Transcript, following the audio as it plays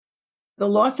The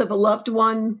loss of a loved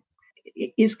one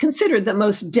is considered the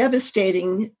most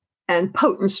devastating and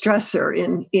potent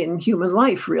stressor in human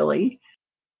life, really.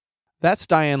 That's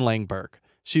Diane Langberg.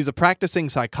 She's a practicing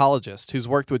psychologist who's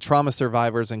worked with trauma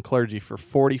survivors and clergy for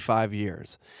 45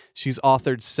 years. She's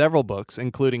authored several books,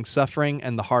 including Suffering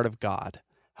and the Heart of God,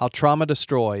 How Trauma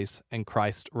Destroys and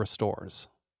Christ Restores.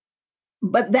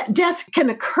 But that death can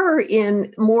occur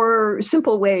in more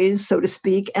simple ways, so to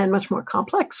speak, and much more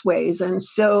complex ways. And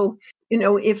so,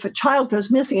 if a child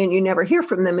goes missing and you never hear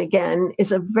from them again,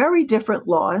 is a very different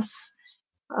loss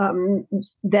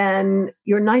than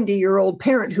your 90-year-old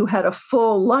parent who had a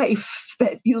full life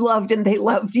that you loved and they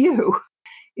loved you.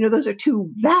 Those are two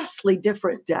vastly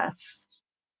different deaths.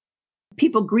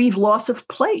 People grieve loss of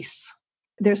place.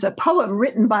 There's a poem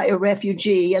written by a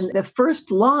refugee, and the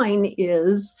first line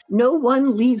is, "No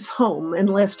one leaves home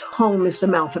unless home is the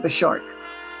mouth of a shark."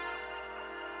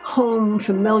 Home,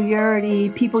 familiarity,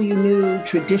 people you knew,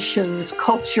 traditions,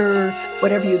 culture,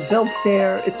 whatever you built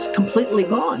there, it's completely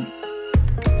gone.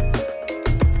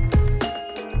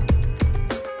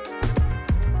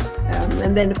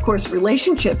 And then, of course,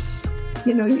 relationships.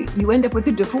 You end up with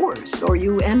a divorce, or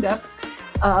you end up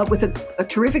with a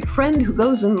terrific friend who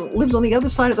goes and lives on the other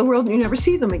side of the world and you never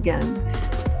see them again.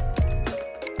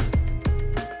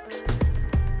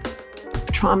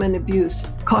 Trauma and abuse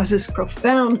causes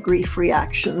profound grief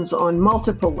reactions on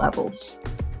multiple levels.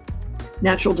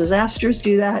 Natural disasters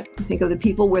do that. Think of the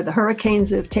people where the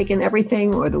hurricanes have taken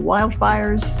everything, or the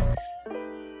wildfires.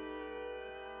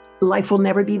 Life will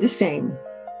never be the same.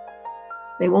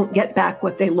 They won't get back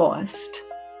what they lost.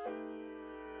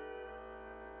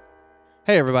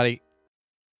 Hey, everybody.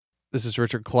 This is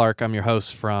Richard Clark. I'm your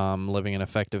host from Living in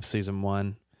Effective Season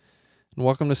 1. And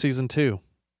welcome to Season 2.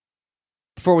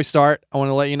 Before we start, I want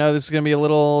to let you know this is going to be a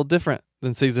little different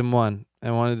than Season 1.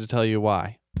 And I wanted to tell you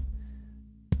why.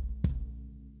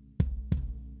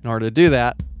 In order to do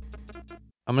that,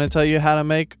 I'm going to tell you how to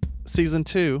make Season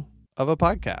 2 of a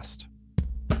podcast.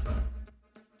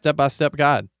 Step-by-step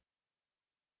guide.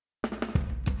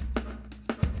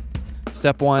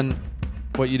 Step 1,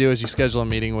 what you do is you schedule a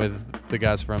meeting with the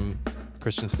guys from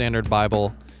Christian Standard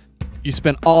Bible. You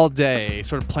spend all day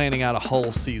sort of planning out a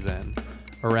whole season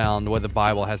around what the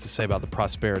Bible has to say about the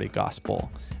prosperity gospel.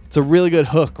 It's a really good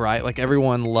hook, right? Like,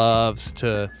 everyone loves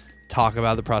to talk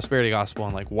about the prosperity gospel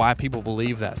and why people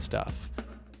believe that stuff.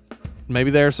 Maybe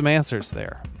there are some answers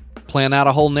there. Plan out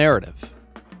a whole narrative.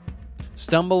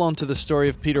 Stumble onto the story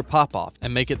of Peter Popoff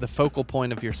and make it the focal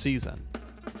point of your season.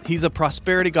 He's a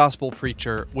prosperity gospel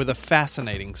preacher with a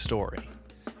fascinating story.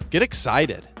 Get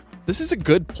excited. This is a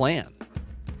good plan.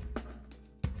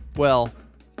 Well,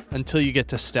 until you get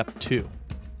to step 2.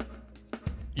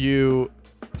 You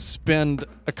spend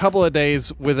a couple of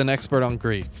days with an expert on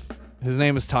grief. His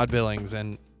name is Todd Billings,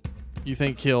 and you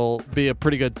think he'll be a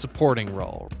pretty good supporting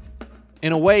role.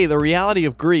 In a way, the reality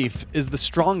of grief is the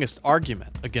strongest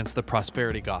argument against the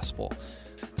prosperity gospel.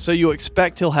 So you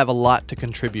expect he'll have a lot to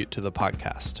contribute to the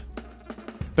podcast.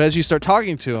 But as you start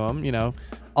talking to him,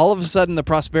 all of a sudden the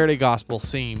prosperity gospel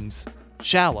seems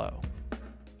shallow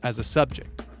as a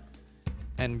subject.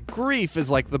 And grief is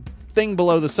like the thing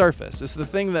below the surface. It's the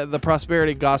thing that the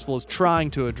prosperity gospel is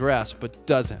trying to address but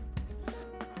doesn't.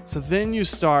 So then you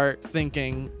start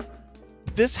thinking,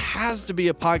 this has to be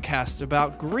a podcast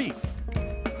about grief.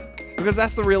 Because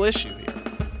that's the real issue here.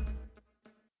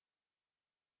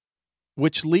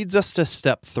 Which leads us to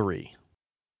step 3.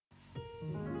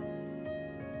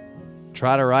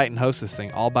 Try to write and host this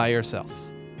thing all by yourself.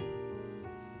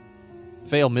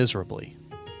 Fail miserably.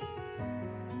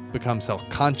 Become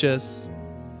self-conscious,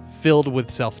 filled with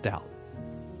self-doubt.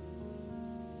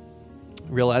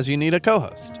 Realize you need a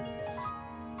co-host.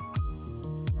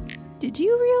 Did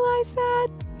you realize that?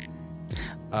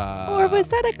 Or was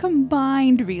that a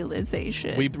combined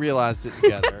realization? We realized it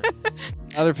together.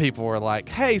 Other people were like,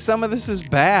 hey, some of this is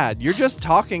bad. You're just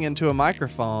talking into a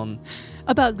microphone.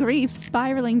 About grief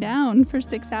spiraling down for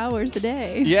 6 hours a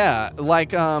day. Yeah,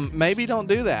 maybe don't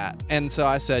do that. And so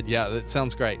I said, yeah, that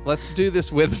sounds great. Let's do this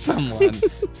with someone.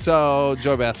 So,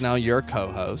 Joy Beth, now you're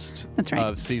co-host. That's right.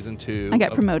 Of Season 2. I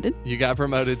got promoted. You got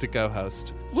promoted to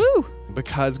co-host. Woo!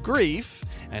 Because grief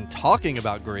and talking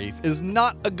about grief is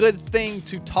not a good thing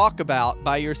to talk about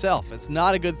by yourself. It's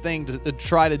not a good thing to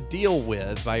try to deal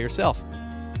with by yourself.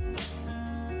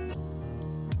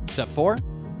 Step 4.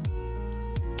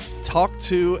 Talk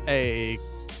to a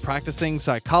practicing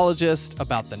psychologist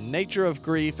about the nature of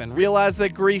grief and realize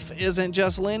that grief isn't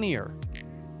just linear.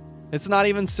 It's not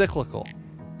even cyclical.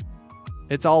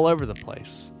 It's all over the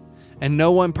place. And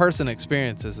no one person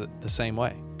experiences it the same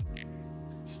way.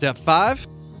 Step 5.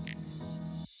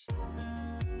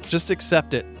 Just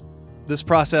accept it. This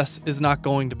process is not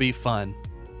going to be fun.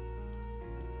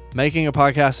 Making a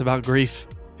podcast about grief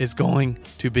is going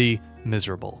to be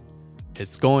miserable.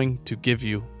 It's going to give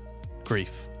you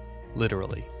grief,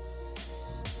 literally.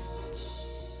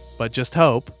 But just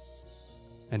hope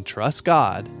and trust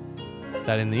God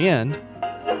that in the end,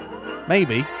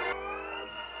 maybe,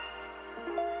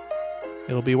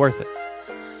 it'll be worth it.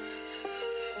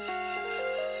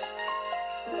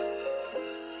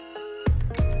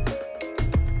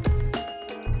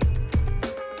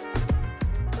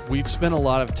 We've spent a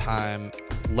lot of time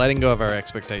letting go of our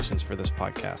expectations for this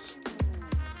podcast.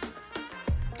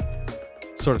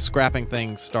 Sort of scrapping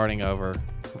things, starting over.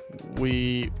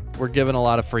 We were given a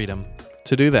lot of freedom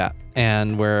to do that,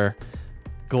 and we're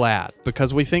glad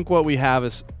because we think what we have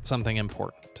is something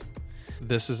important.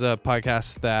 This is a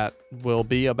podcast that will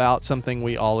be about something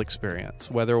we all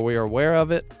experience, whether we are aware of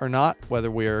it or not,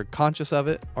 whether we are conscious of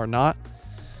it or not,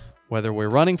 whether we're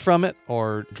running from it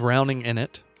or drowning in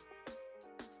it.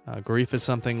 Grief is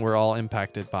something we're all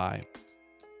impacted by.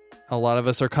 A lot of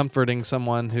us are comforting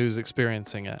someone who's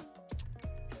experiencing it.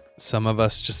 Some of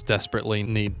us just desperately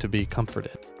need to be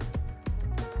comforted.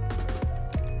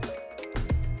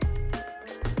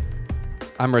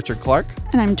 I'm Richard Clark.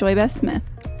 And I'm Joy Beth Smith.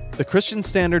 The Christian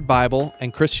Standard Bible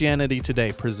and Christianity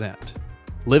Today present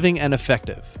Living and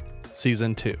Effective,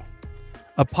 Season 2,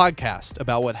 a podcast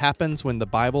about what happens when the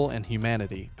Bible and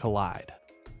humanity collide.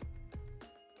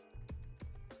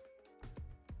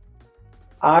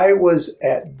 I was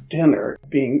at dinner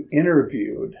being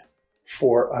interviewed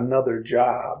for another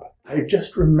job. I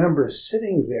just remember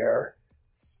sitting there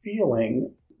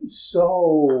feeling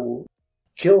so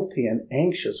guilty and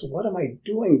anxious. What am I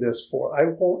doing this for?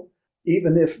 I won't,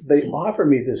 even if they offer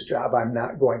me this job, I'm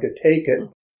not going to take it.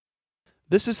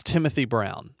 This is Timothy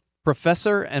Brown,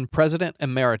 professor and president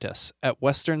emeritus at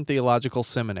Western Theological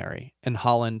Seminary in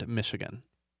Holland, Michigan.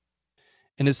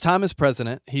 In his time as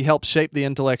president, he helped shape the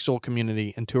intellectual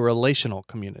community into a relational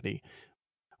community,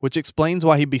 which explains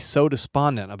why he'd be so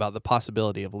despondent about the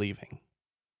possibility of leaving.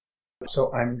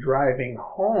 So I'm driving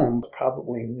home,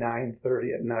 probably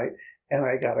 9:30 at night, and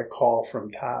I got a call from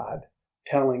Todd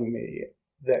telling me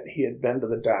that he had been to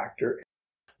the doctor.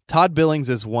 Todd Billings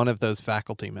is one of those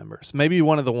faculty members, maybe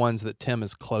one of the ones that Tim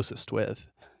is closest with.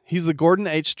 He's the Gordon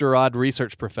H. Gerard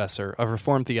Research Professor of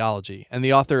Reformed Theology and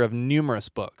the author of numerous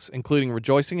books, including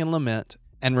Rejoicing and Lament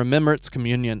and Remembrance,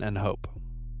 Communion, and Hope.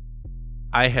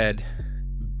 I had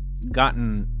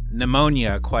gotten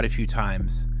pneumonia quite a few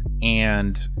times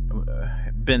and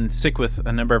been sick with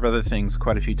a number of other things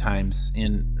quite a few times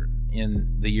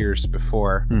in the years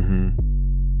before. Mm-hmm.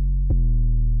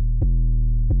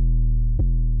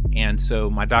 And so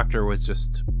my doctor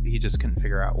he just couldn't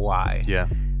figure out why. Yeah.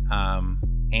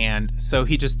 And so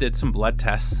he just did some blood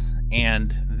tests,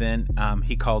 and then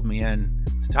he called me in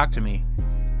to talk to me.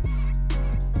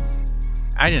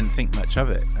 I didn't think much of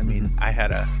it. I mean, I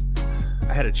had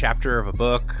a chapter of a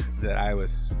book that I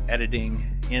was editing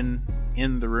in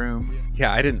the room.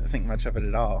 Yeah, I didn't think much of it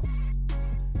at all.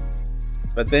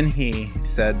 But then he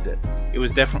said that it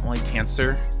was definitely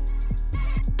cancer.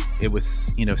 It was,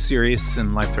 serious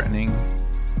and life-threatening.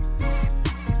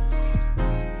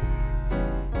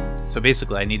 So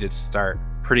basically, I needed to start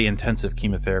pretty intensive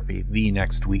chemotherapy the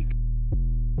next week.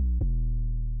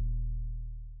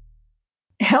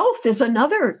 Health is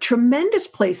another tremendous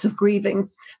place of grieving,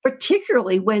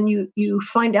 particularly when you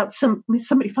find out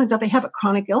somebody finds out they have a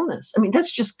chronic illness. I mean,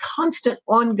 that's just constant,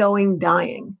 ongoing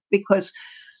dying because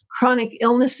chronic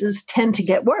illnesses tend to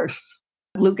get worse.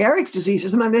 Lou Gehrig's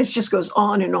diseases, this just goes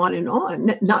on and on and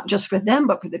on, not just for them,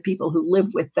 but for the people who live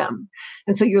with them.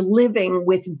 And so you're living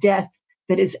with death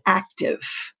that is active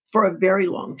for a very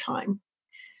long time.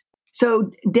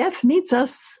 So death meets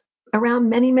us around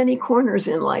many, many corners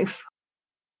in life.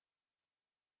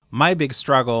 My big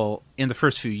struggle in the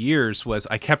first few years was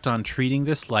I kept on treating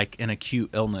this like an acute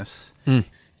illness.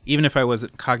 Even if I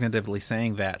wasn't cognitively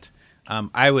saying that,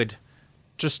 I would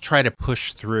just try to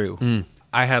push through.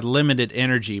 I had limited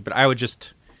energy, but I would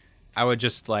just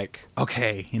like,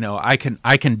 okay,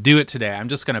 I can do it today. I'm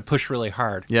just going to push really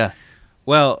hard. Yeah.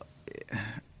 Well,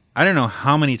 I don't know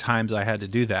how many times I had to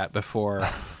do that before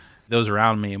those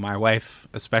around me, my wife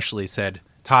especially, said,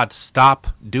 Todd, stop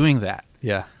doing that.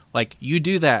 Yeah. Like, you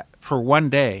do that for one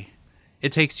day,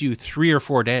 it takes you 3 or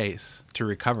 4 days to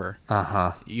recover.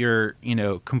 You're,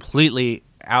 completely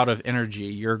out of energy.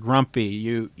 You're grumpy.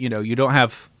 You don't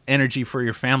have energy for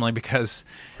your family because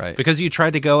you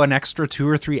tried to go an extra 2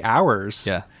 or 3 hours.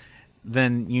 Yeah.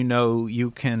 Than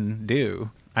you can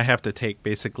do. I have to take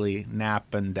basically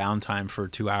nap and downtime for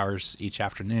 2 hours each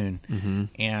afternoon.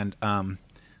 And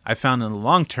I found in the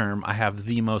long term, I have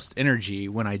the most energy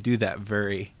when I do that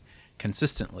very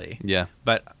consistently. Yeah.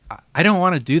 But I don't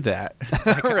want to do that.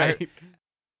 Right.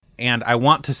 And I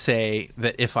want to say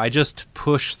that if I just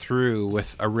push through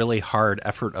with a really hard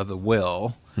effort of the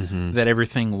will, that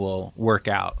everything will work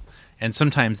out. And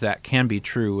sometimes that can be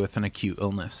true with an acute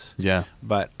illness. Yeah.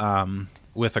 But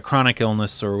with a chronic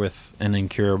illness or with an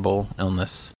incurable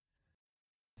illness,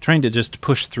 trying to just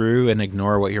push through and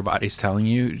ignore what your body's telling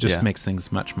you just makes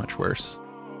things much, much worse.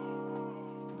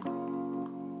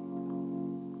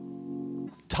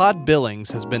 Todd Billings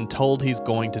has been told he's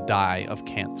going to die of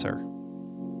cancer.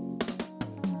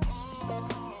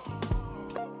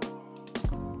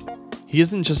 He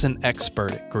isn't just an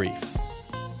expert at grief.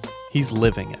 He's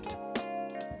living it.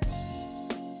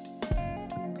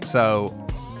 So,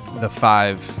 the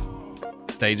 5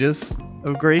 stages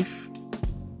of grief.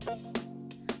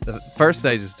 The first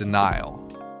stage is denial.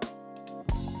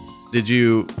 Did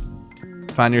you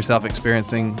find yourself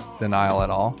experiencing denial at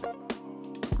all?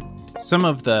 Some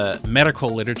of the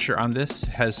medical literature on this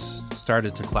has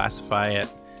started to classify it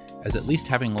as at least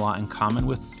having a lot in common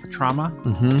with trauma.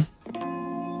 Mm-hmm.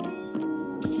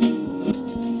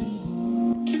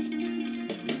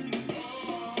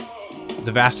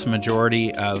 The vast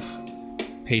majority of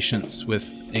patients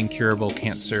with incurable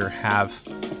cancer have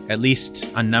at least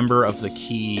a number of the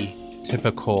key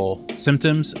typical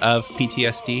symptoms of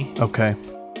PTSD. Okay.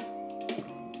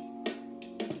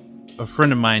 A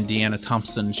friend of mine, Deanna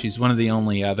Thompson, she's one of the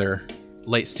only other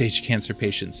late-stage cancer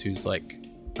patients who's like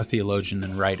a theologian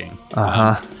in writing.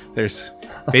 There's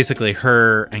basically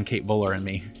her and Kate Buller and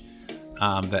me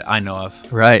that I know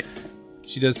of. Right.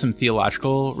 She does some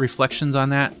theological reflections on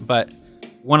that, but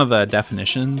one of the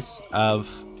definitions of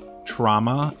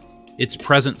trauma, its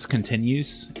presence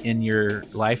continues in your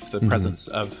life, the presence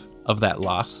of that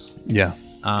loss. Yeah.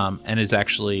 And is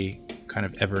actually kind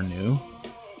of ever new.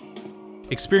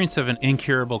 Experience of an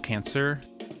incurable cancer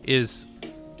is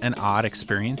an odd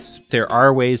experience. There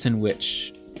are ways in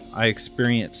which I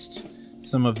experienced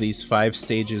some of these 5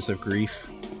 stages of grief.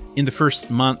 In the first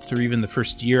month or even the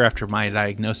first year after my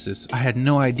diagnosis, I had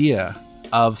no idea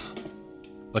of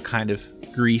the kind of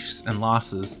griefs and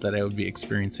losses that I would be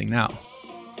experiencing now.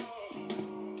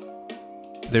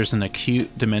 There's an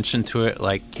acute dimension to it,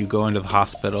 like you go into the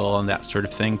hospital and that sort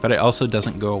of thing, but it also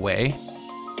doesn't go away.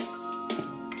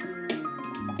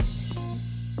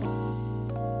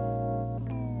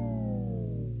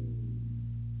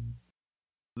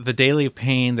 The daily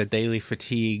pain, the daily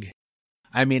fatigue,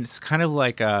 I mean, it's kind of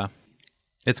like a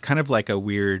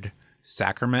weird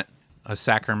sacrament,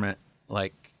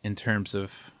 like in terms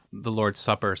of the Lord's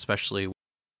Supper, especially.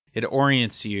 It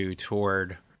orients you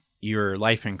toward your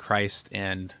life in Christ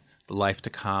and the life to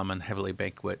come and heavenly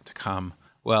banquet to come.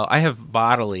 Well, I have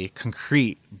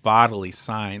concrete bodily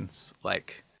signs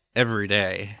like every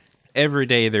day. Every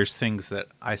day there's things that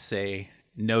I say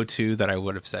no to that I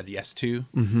would have said yes to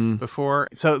before.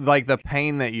 So like the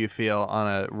pain that you feel on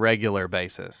a regular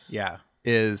basis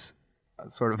is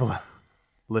sort of a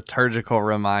liturgical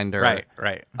reminder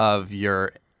of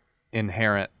your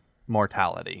inherent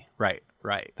mortality. Right.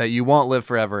 That you won't live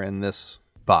forever in this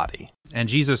body. And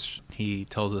Jesus, he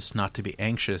tells us not to be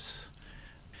anxious.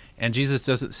 And Jesus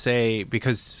doesn't say,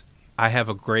 because I have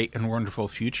a great and wonderful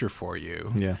future for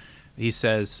you. Yeah. He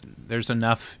says, there's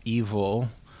enough evil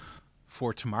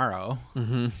for tomorrow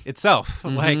itself.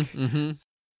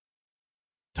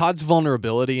 Todd's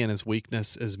vulnerability and his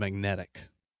weakness is magnetic.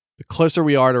 The closer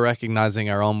we are to recognizing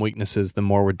our own weaknesses, the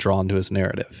more we're drawn to his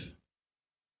narrative.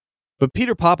 But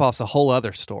Peter Popoff's a whole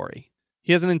other story.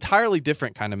 He has an entirely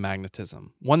different kind of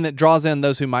magnetism, one that draws in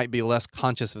those who might be less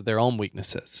conscious of their own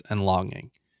weaknesses and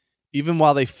longing, even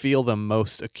while they feel them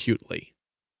most acutely.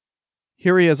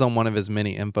 Here he is on one of his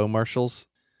many infomercials,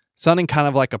 sounding kind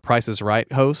of like a Price is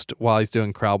Right host while he's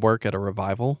doing crowd work at a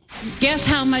revival. Guess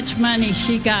how much money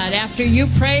she got after you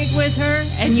prayed with her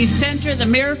and you sent her the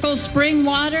miracle spring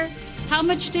water? How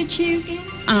much did she get?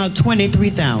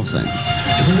 $23,000.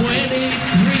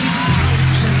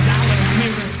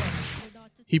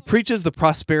 He preaches the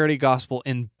prosperity gospel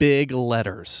in big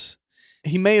letters.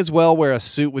 He may as well wear a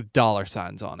suit with dollar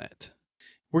signs on it.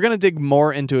 We're going to dig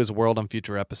more into his world on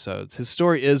future episodes. His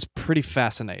story is pretty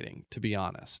fascinating, to be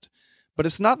honest. But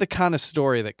it's not the kind of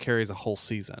story that carries a whole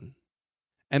season.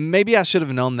 And maybe I should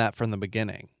have known that from the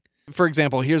beginning. For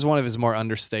example, here's one of his more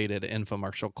understated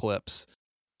infomercial clips.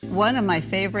 One of my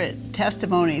favorite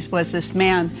testimonies was this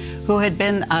man who had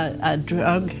been a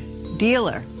drug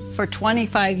dealer for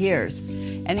 25 years.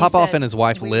 And Popoff and his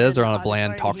wife Liz are on a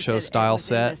bland talk show style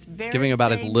set, giving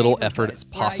about as little effort as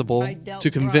possible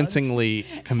to convincingly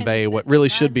convey what really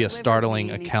should be a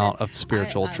startling account of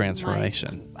spiritual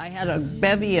transformation. I had a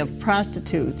bevy of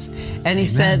prostitutes, and he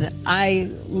said, I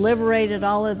liberated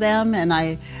all of them, and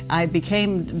I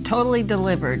became totally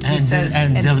delivered. He said,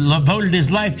 and devoted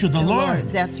his life to the Lord.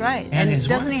 That's right. And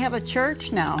doesn't he have a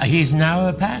church now? He's now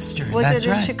a pastor. Was it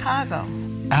in Chicago?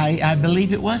 I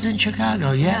believe it was in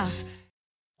Chicago, yes. Yeah.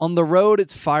 On the road,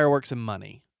 it's fireworks and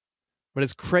money. But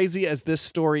as crazy as this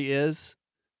story is,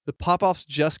 the Popoffs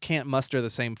just can't muster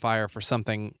the same fire for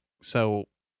something so,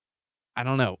 I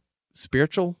don't know,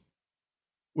 spiritual?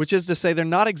 Which is to say, they're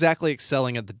not exactly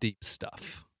excelling at the deep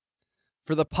stuff.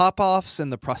 For the Popoffs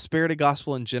and the prosperity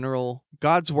gospel in general,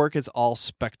 God's work is all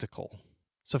spectacle.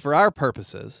 So for our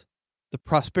purposes, the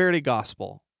prosperity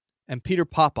gospel and Peter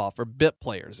Popoff are bit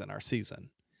players in our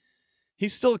season.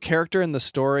 He's still a character in the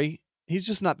story. He's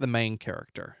just not the main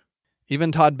character.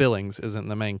 Even Todd Billings isn't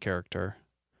the main character.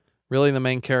 Really, the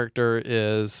main character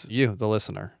is you, the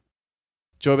listener.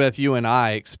 JoyBeth, you and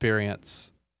I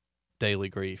experience daily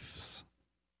griefs,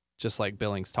 just like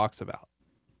Billings talks about.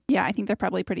 Yeah, I think they're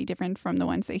probably pretty different from the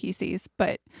ones that he sees,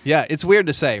 but... Yeah, it's weird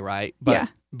to say, right?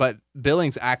 But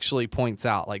Billings actually points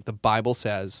out, like the Bible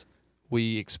says,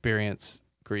 we experience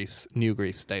new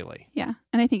griefs daily. Yeah,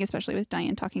 and I think especially with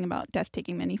Diane talking about death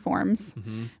taking many forms,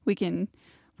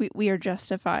 we are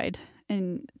justified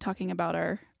in talking about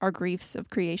our griefs of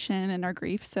creation and our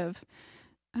griefs of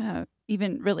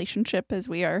even relationship as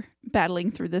we are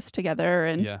battling through this together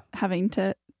and having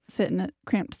to sit in a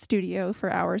cramped studio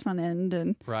for hours on end.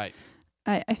 And right.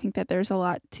 I think that there's a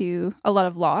lot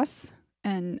of loss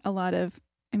and a lot of,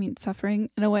 suffering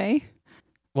in a way.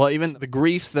 Well, even the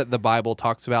griefs that the Bible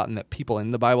talks about and that people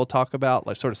in the Bible talk about,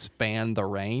 like, sort of span the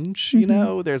range, you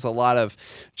know? There's a lot of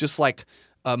just like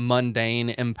a mundane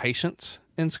impatience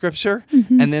in Scripture.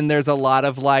 And then there's a lot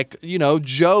of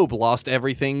Job lost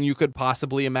everything you could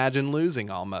possibly imagine losing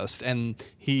almost. And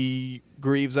he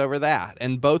grieves over that.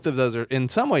 And both of those are in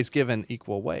some ways given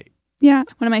equal weight. Yeah.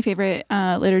 One of my favorite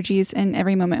liturgies in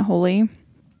Every Moment Holy,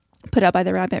 put out by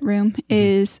the Rabbit Room,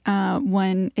 is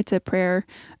when it's a prayer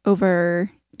over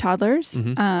toddlers.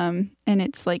 And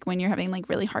it's like when you're having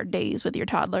really hard days with your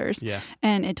toddlers. Yeah.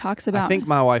 And it talks about... I think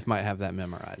my wife might have that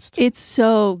memorized. It's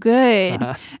so good.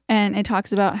 And it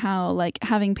talks about how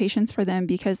having patience for them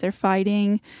because they're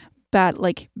fighting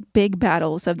big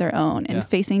battles of their own and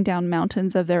facing down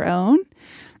mountains of their own.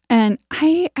 And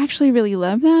I actually really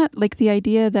love that. The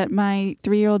idea that my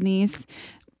 3-year-old niece...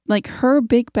 her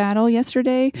big battle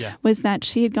yesterday was that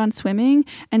she had gone swimming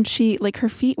and she, her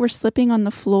feet were slipping on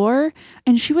the floor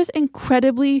and she was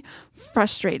incredibly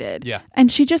frustrated. Yeah.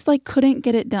 And she just, couldn't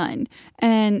get it done.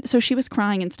 And so she was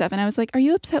crying and stuff. And I was like, are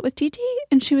you upset with Titi?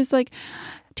 And she was like,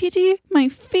 Titi, my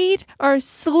feet are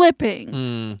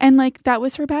slipping. And, that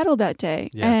was her battle that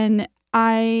day. Yeah. And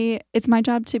it's my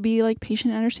job to be,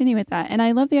 patient and understanding with that. And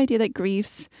I love the idea that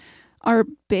griefs are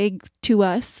big to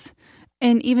us.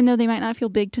 And even though they might not feel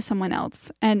big to someone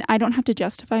else, and I don't have to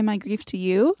justify my grief to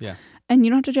you, and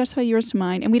you don't have to justify yours to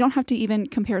mine, and we don't have to even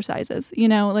compare sizes,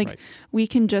 right. We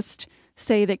can just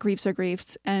say that griefs are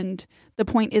griefs, and the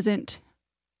point isn't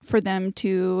for them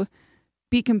to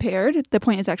be compared. The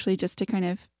point is actually just to kind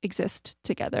of exist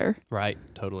together. Right,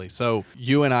 totally. So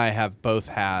you and I have both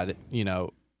had,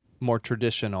 more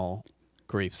traditional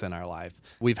griefs in our life.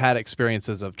 We've had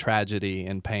experiences of tragedy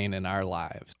and pain in our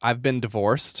lives. I've been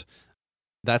divorced.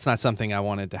 That's not something I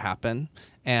wanted to happen.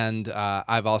 And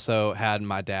I've also had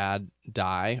my dad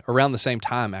die around the same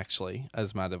time, actually,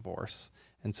 as my divorce.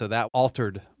 And so that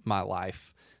altered my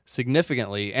life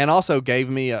significantly and also gave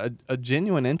me a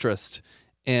genuine interest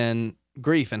in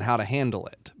grief and how to handle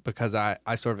it because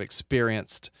I sort of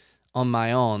experienced on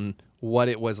my own what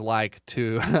it was like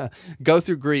to go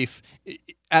through grief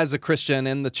as a Christian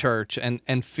in the church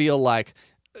and feel like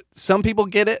some people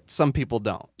get it, some people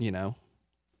don't,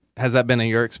 Has that been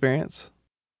your experience?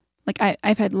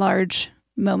 I've had large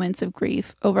moments of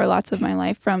grief over lots of my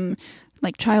life, from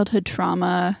childhood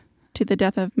trauma to the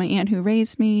death of my aunt who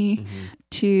raised me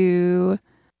to,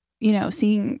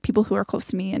 seeing people who are close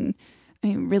to me and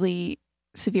really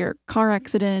severe car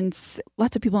accidents.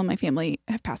 Lots of people in my family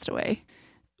have passed away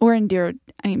or endured,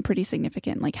 pretty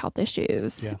significant health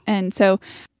issues. Yeah. And so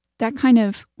that kind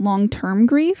of long-term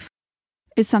grief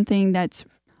is something that's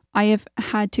I have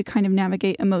had to kind of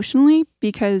navigate emotionally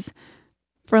because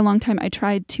for a long time I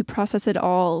tried to process it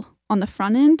all on the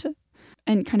front end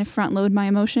and kind of front load my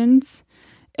emotions.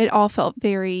 It all felt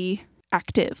very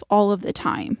active all of the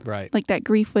time. Right. That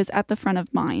grief was at the front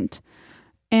of mind.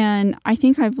 And I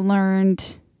think I've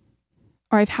learned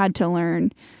or I've had to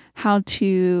learn how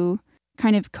to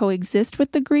kind of coexist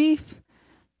with the grief,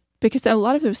 because a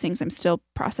lot of those things I'm still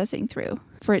processing through,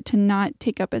 for it to not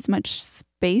take up as much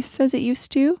space as it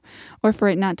used to, or for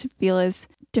it not to feel as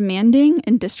demanding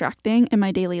and distracting in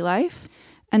my daily life.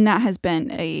 And that has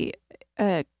been a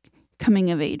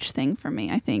coming of age thing for me,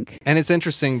 I think. And it's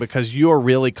interesting because you're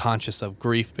really conscious of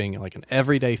grief being like an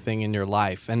everyday thing in your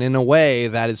life. And in a way,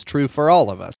 that is true for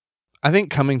all of us. I think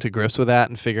coming to grips with that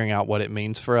and figuring out what it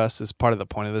means for us is part of the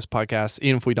point of this podcast,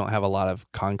 even if we don't have a lot of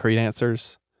concrete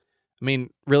answers. I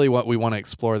mean, really what we want to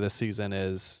explore this season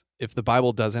is, if the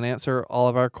Bible doesn't answer all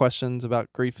of our questions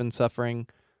about grief and suffering,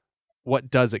 what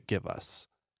does it give us?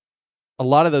 A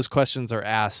lot of those questions are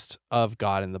asked of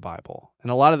God in the Bible,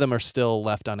 and a lot of them are still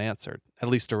left unanswered, at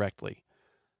least directly.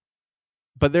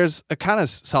 But there's a kind of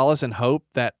solace and hope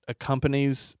that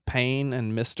accompanies pain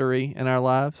and mystery in our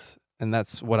lives, and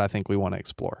that's what I think we want to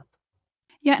explore.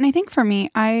 Yeah, and I think for me,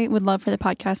 I would love for the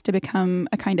podcast to become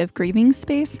a kind of grieving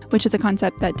space, which is a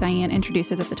concept that Diane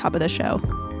introduces at the top of the show.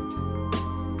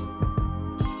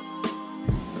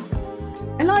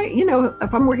 And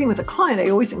if I'm working with a client, I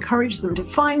always encourage them to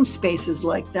find spaces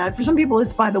like that. For some people,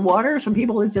 it's by the water. Some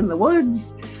people, it's in the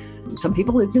woods. Some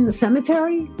people, it's in the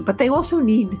cemetery. But they also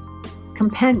need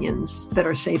companions that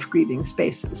are safe grieving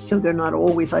spaces, so they're not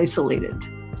always isolated.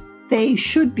 They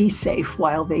should be safe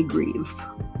while they grieve.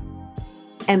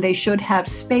 And they should have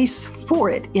space for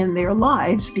it in their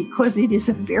lives, because it is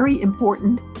a very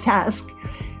important task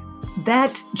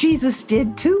that Jesus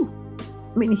did too.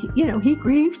 I mean, he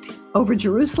grieved over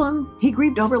Jerusalem. He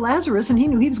grieved over Lazarus, and he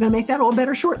knew he was going to make that all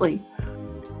better shortly.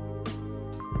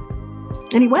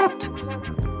 And he wept.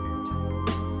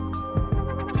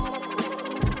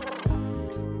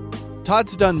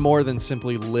 Todd's done more than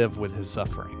simply live with his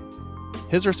suffering.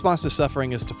 His response to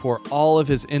suffering is to pour all of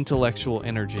his intellectual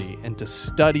energy into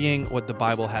studying what the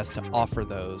Bible has to offer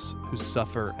those who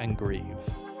suffer and grieve.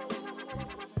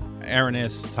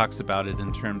 Irenaeus talks about it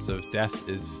in terms of death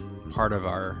is part of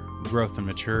our growth and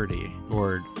maturity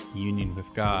toward union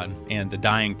with God, and the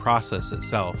dying process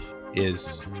itself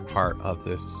is part of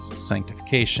this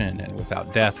sanctification, and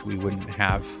without death we wouldn't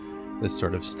have this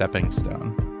sort of stepping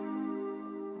stone.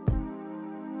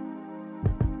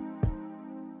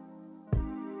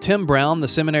 Tim Brown, the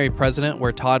seminary president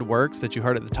where Todd works that you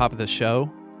heard at the top of the show,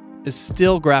 is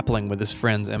still grappling with his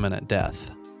friend's imminent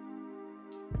death.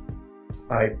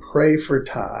 I pray for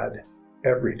Todd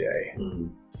every day.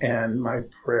 And my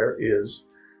prayer is,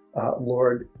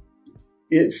 Lord,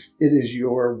 if it is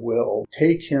your will,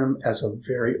 take him as a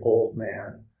very old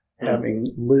man,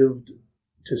 having lived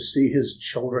to see his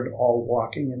children all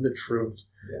walking in the truth,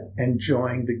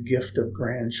 enjoying the gift of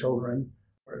grandchildren.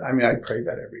 I mean, I pray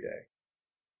that every day.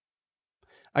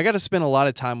 I got to spend a lot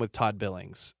of time with Todd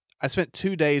Billings. I spent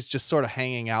 2 days just sort of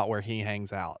hanging out where he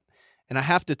hangs out. And I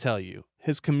have to tell you,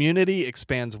 his community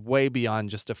expands way beyond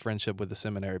just a friendship with the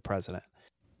seminary president.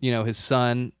 His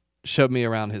son showed me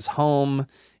around his home.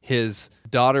 His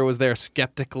daughter was there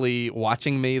skeptically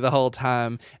watching me the whole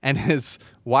time. And his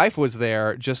wife was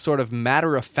there just sort of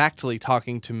matter-of-factly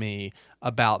talking to me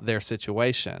about their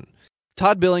situation.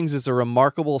 Todd Billings is a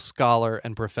remarkable scholar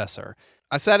and professor.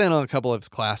 I sat in on a couple of his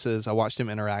classes. I watched him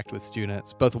interact with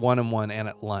students, both one-on-one and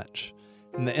at lunch.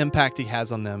 And the impact he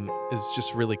has on them is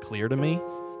just really clear to me.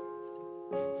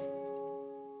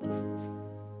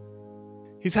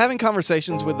 He's having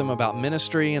conversations with them about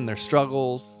ministry and their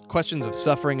struggles, questions of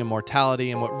suffering and mortality,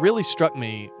 and what really struck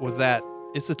me was that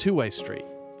it's a two-way street.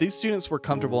 These students were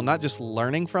comfortable not just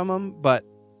learning from him, but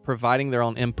providing their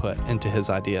own input into his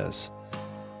ideas.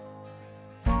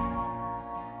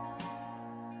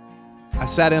 I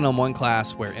sat in on one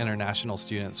class where international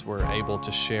students were able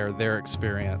to share their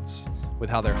experience with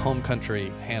how their home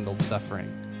country handled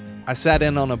suffering. I sat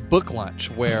in on a book lunch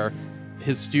where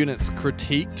his students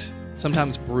critiqued,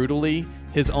 sometimes brutally,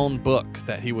 his own book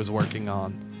that he was working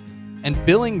on. And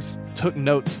Billings took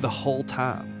notes the whole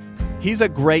time. He's a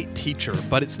great teacher,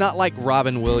 but it's not like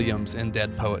Robin Williams in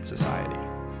Dead Poet Society.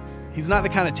 He's not the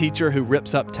kind of teacher who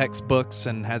rips up textbooks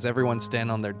and has everyone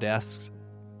stand on their desks.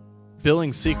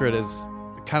 Billings' secret is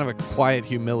kind of a quiet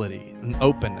humility and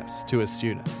openness to his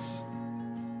students,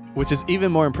 which is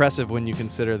even more impressive when you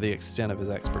consider the extent of his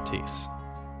expertise.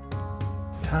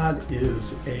 Todd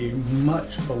is a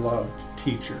much beloved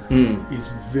teacher. He's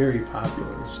very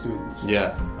popular with students.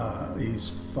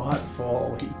 He's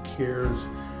thoughtful. He cares.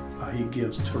 He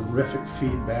gives terrific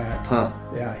feedback.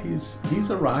 He's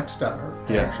a rock star,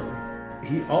 actually.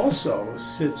 He also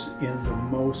sits in the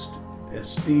most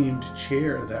esteemed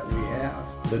chair that we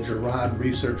have, the Girard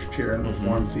Research Chair in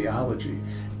Reformed Theology.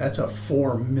 That's a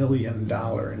 $4 million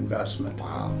investment.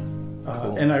 Wow.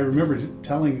 And I remember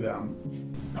telling them,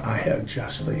 I have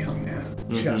just the young man,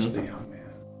 just the young man.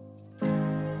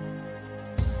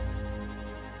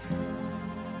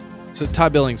 So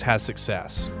Todd Billings has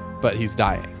success, but he's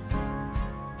dying.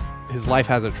 His life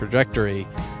has a trajectory,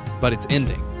 but it's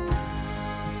ending.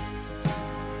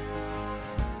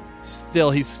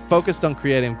 Still, he's focused on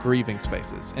creating grieving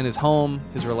spaces in his home,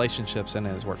 his relationships, and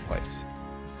in his workplace.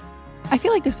 I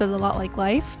feel like this is a lot like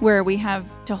life, where we have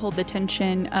to hold the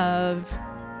tension of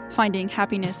finding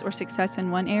happiness or success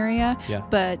in one area,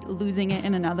 but losing it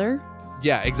in another.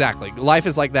 Yeah, exactly. Life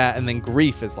is like that, and then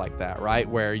grief is like that, right?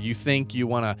 Where you think you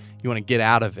want to get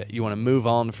out of it, you want to move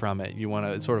on from it, you want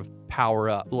to sort of power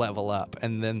up, level up,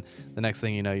 and then the next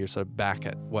thing you know, you're sort of back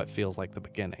at what feels like the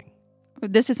beginning.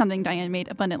 This is something Diane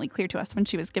made abundantly clear to us when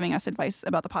she was giving us advice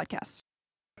about the podcast.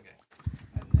 Okay.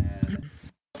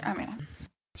 And then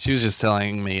she was just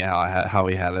telling me how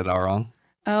we had it all wrong.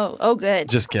 Oh, good.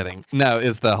 Just kidding. No,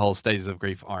 it's the whole stages of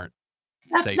grief aren't.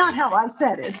 That's stages. not how I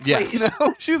said it. Yeah,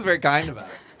 no, she was very kind about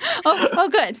it. Oh,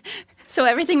 good. So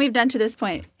everything we've done to this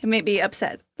point, it made me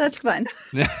upset. That's fun.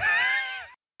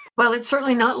 Well, it's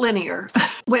certainly not linear.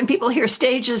 When people hear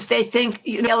stages, they think,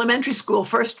 elementary school,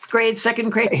 first grade,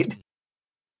 second grade.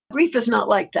 Grief is not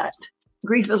like that.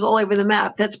 Grief is all over the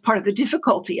map. That's part of the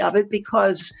difficulty of it,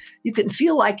 because you can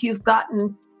feel like you've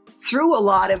gotten through a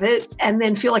lot of it and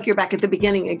then feel like you're back at the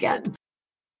beginning again.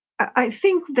 I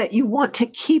think that you want to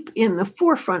keep in the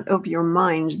forefront of your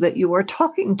mind that you are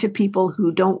talking to people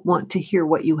who don't want to hear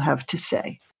what you have to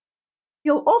say.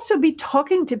 You'll also be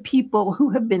talking to people who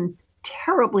have been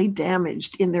terribly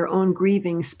damaged in their own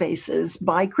grieving spaces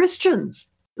by Christians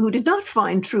who did not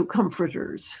find true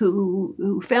comforters,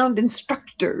 who found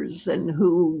instructors and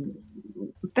who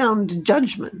found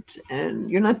judgment,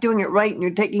 and you're not doing it right and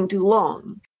you're taking too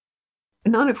long,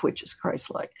 none of which is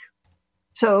Christ-like.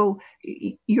 So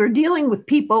you're dealing with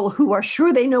people who are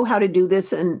sure they know how to do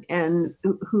this and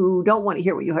who don't want to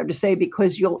hear what you have to say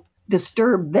because you'll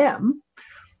disturb them.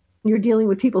 You're dealing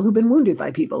with people who've been wounded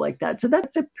by people like that. So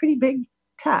that's a pretty big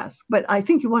task. But I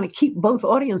think you want to keep both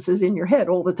audiences in your head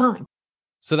all the time.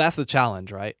 So that's the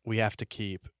challenge, right? We have to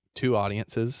keep two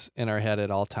audiences in our head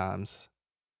at all times.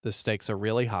 The stakes are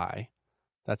really high.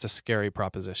 That's a scary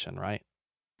proposition, right?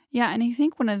 Yeah, and I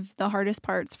think one of the hardest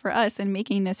parts for us in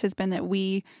making this has been that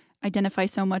we identify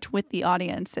so much with the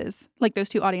audiences, like those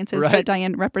two audiences that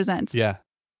Diane represents. Yeah.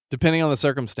 Depending on the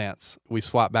circumstance, we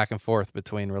swap back and forth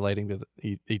between relating to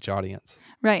each audience.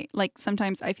 Right. Like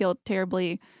sometimes I feel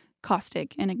terribly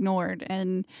caustic and ignored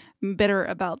and bitter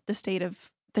about the state of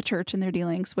the church and their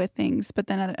dealings with things. But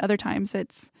then at other times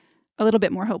it's a little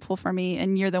bit more hopeful for me,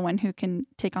 and you're the one who can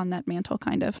take on that mantle,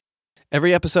 kind of.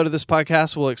 Every episode of this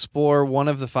podcast will explore one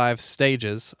of the 5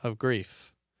 stages of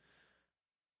grief.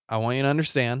 I want you to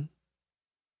understand,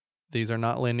 these are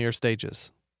not linear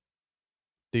stages.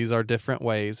 These are different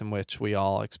ways in which we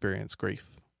all experience grief.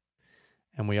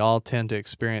 And we all tend to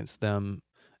experience them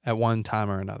at one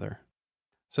time or another.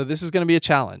 So this is going to be a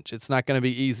challenge. It's not going to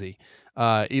be easy,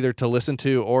 either to listen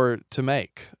to or to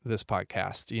make this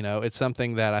podcast. It's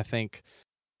something that I think,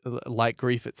 like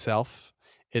grief itself,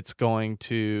 it's going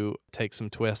to take some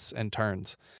twists and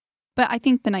turns. But I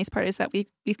think the nice part is that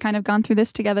we've kind of gone through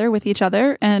this together with each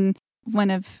other, and one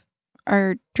of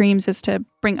our dreams is to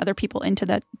bring other people into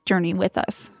that journey with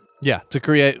us. Yeah, to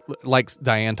create, like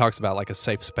Diane talks about, like a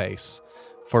safe space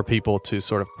for people to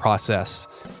sort of process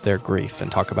their grief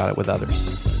and talk about it with others.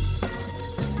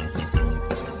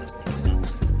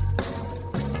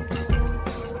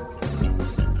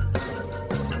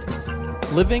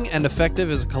 Living and Effective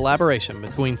is a collaboration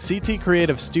between CT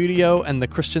Creative Studio and the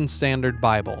Christian Standard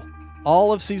Bible.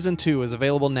 All of Season 2 is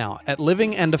available now at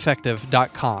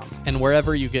livingandeffective.com and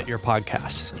wherever you get your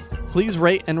podcasts. Please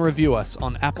rate and review us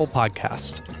on Apple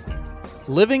Podcasts.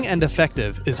 Living and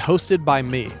Effective is hosted by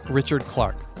me, Richard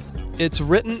Clark. It's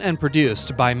written and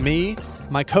produced by me,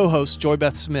 my co-host Joy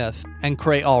Beth Smith, and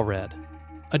Cray Allred.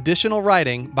 Additional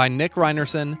writing by Nick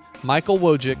Reinerson, Michael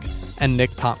Wojcik, and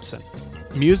Nick Thompson.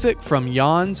 Music from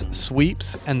Yawns,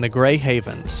 Sweeps, and the Grey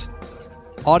Havens.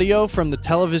 Audio from the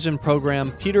television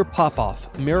program Peter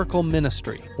Popoff, Miracle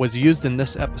Ministry, was used in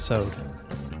this episode.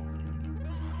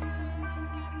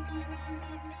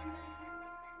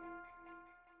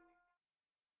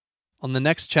 On the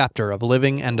next chapter of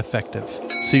Living and Effective,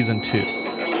 Season 2.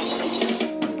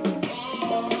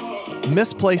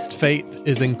 Misplaced faith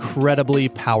is incredibly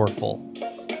powerful.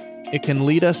 It can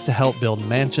lead us to help build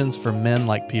mansions for men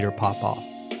like Peter Popoff.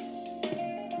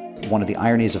 One of the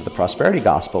ironies of the prosperity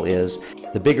gospel is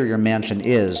the bigger your mansion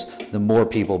is, the more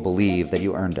people believe that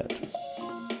you earned it.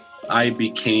 I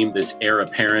became this heir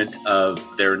apparent of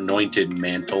their anointed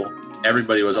mantle.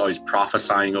 Everybody was always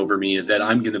prophesying over me that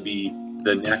I'm going to be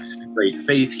the next great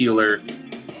faith healer.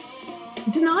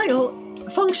 Denial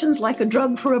functions like a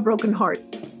drug for a broken heart.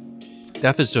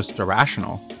 Death is just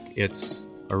irrational. It's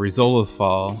a result of the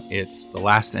fall. It's the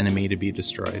last enemy to be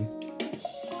destroyed.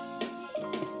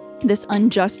 This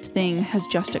unjust thing has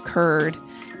just occurred.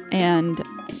 And,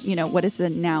 what is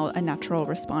now a natural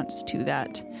response to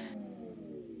that?